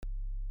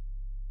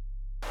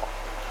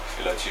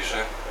chwila ciszy.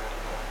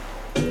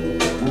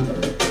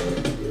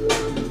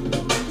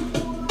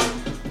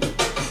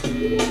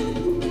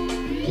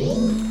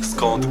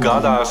 Skąd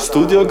gadasz?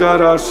 Studio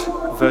garaż,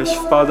 weź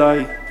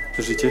wpadaj.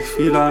 Życie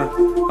chwila,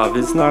 a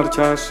więc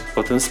narciarz.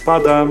 Potem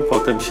spadam,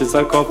 potem się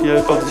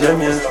zakopię pod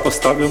ziemię.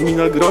 Postawią mi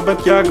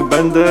nagrobek, jak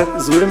będę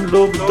złym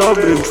lub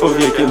dobrym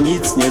człowiekiem.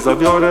 Nic nie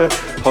zabiorę,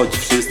 choć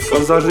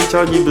wszystko za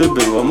życia niby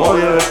było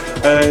moje.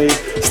 Ej,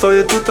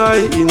 stoję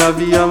tutaj i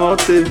nawijam o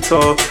tym,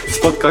 co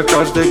spotka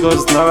każdego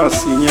z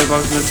nas. I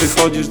nieważne,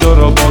 czy chodzisz do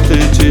roboty,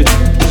 czy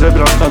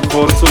żebrasz na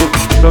dworcu,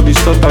 robisz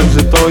to tak,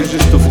 że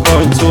dojrzysz tu w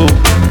końcu.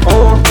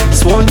 O,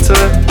 słońce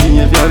i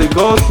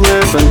niewiarygodnie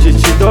będzie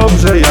ci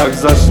dobrze, jak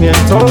zacznie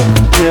to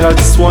nie lać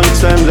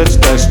słońcem, lecz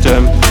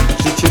deszczem.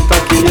 Życie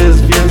takie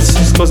jest, więc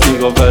wszystko z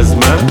niego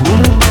wezmę.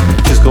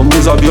 Wszystko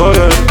mu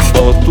zabiorę,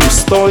 bo tu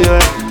stoję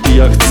i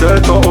jak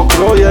chcę, to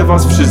okroję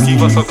was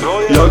wszystkich.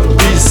 Jak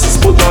PiS z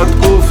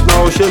podatków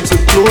na 800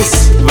 plus.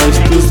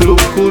 Weź tu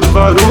zrób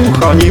kurwa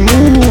ruch, ani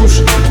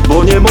mórz,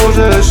 bo nie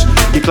możesz.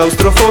 I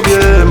klaustrofobię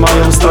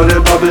mają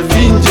stare baby w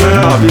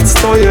windzie. A więc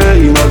stoję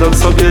i nadal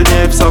sobie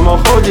nie w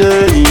samochodzie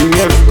i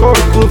nie w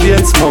korku,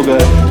 więc mogę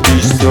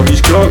iść,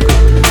 zrobić krok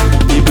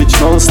i być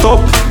non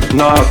stop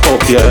na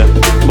topie.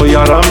 Bo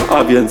jaram,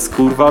 a więc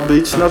kurwa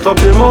być na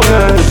topie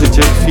mogę.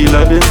 Życie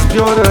chwilę, więc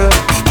biorę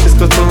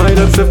wszystko co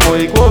najlepsze w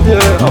mojej głowie,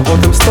 a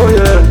potem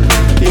stoję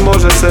i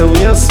może se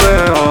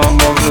uniesę, a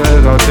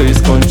może raczej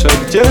skończę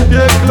gdzie? W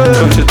piekle.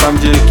 Skończę tam,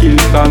 gdzie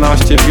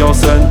kilkanaście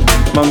wiosen.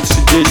 Mam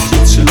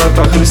 33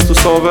 lata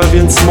chrystusowe,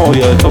 więc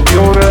moje to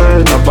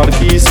biorę na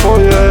barki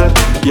swoje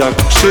jak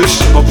krzyż,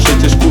 bo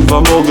przecież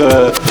kurwa mogę.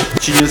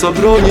 Ci nie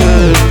zabronię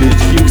być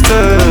kim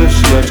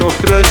chcesz, lecz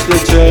określę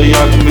cię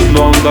jak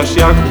wyglądasz,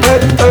 jak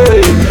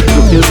ej.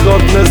 Lub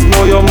niezgodne z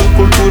moją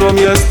kulturą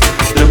jest,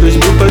 żebyś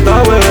był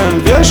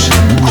pedałem, wiesz?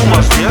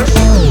 Kumasz, wiesz?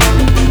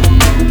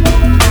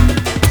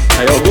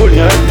 Ej,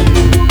 ogólnie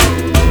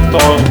to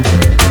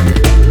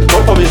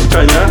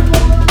pomieszczenie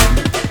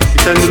i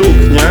ten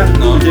róg, nie?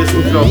 No. Gdzie jest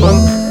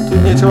mikrofon,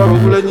 tu nie trzeba w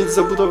ogóle nic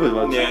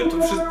zabudowywać. Nie, tu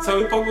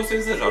cały pogłos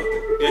jest ze żarty.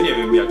 Ja nie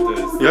wiem jak to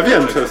jest. Ja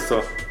wiem przez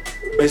co.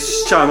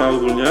 Jest ściana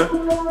ogólnie.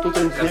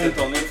 Tutaj dźwięk,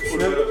 Kasetony w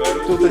kurwie roweru.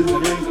 tutaj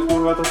dźwięk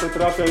kurwa to się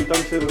trafia i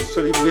tam się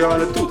rozstrzeliwuje,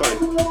 ale tutaj.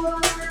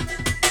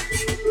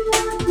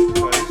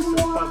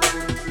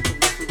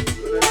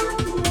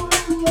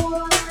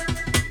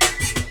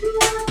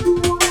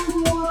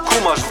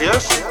 Kumasz,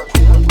 wiesz?